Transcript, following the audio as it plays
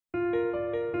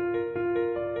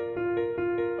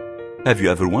Have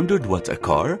you ever wondered what a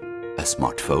car, a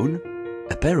smartphone,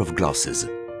 a pair of glasses,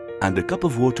 and a cup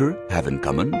of water have in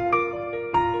common?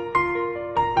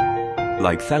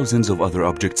 Like thousands of other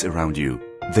objects around you,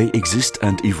 they exist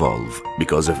and evolve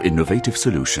because of innovative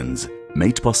solutions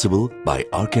made possible by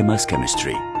Arkema's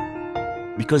chemistry.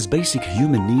 Because basic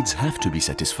human needs have to be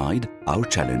satisfied, our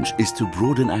challenge is to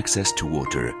broaden access to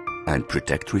water and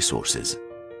protect resources.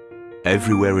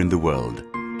 Everywhere in the world,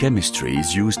 chemistry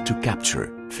is used to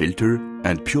capture, filter,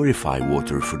 and purify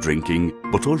water for drinking,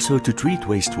 but also to treat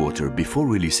wastewater before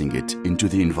releasing it into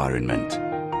the environment.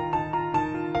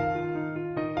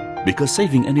 Because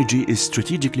saving energy is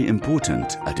strategically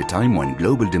important at a time when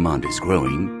global demand is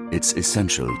growing, it's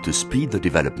essential to speed the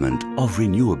development of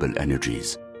renewable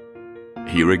energies.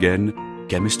 Here again,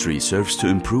 chemistry serves to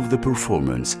improve the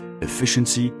performance,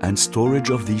 efficiency, and storage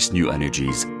of these new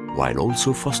energies, while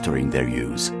also fostering their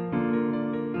use.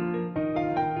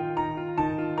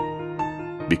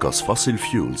 Because fossil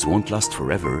fuels won't last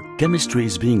forever, chemistry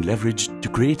is being leveraged to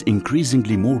create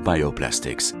increasingly more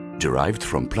bioplastics derived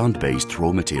from plant-based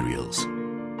raw materials.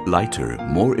 Lighter,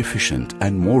 more efficient,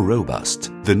 and more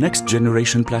robust, the next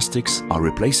generation plastics are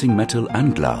replacing metal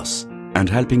and glass and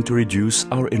helping to reduce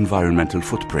our environmental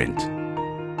footprint.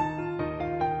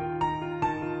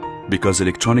 Because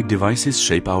electronic devices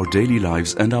shape our daily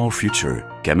lives and our future,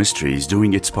 chemistry is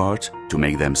doing its part to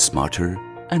make them smarter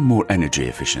and more energy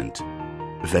efficient.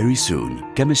 Very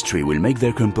soon, chemistry will make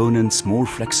their components more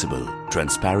flexible,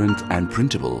 transparent and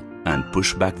printable, and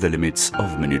push back the limits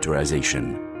of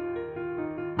miniaturization.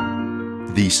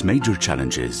 These major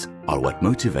challenges are what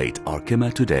motivate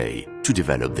Arkema today to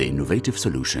develop the innovative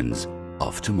solutions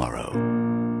of tomorrow.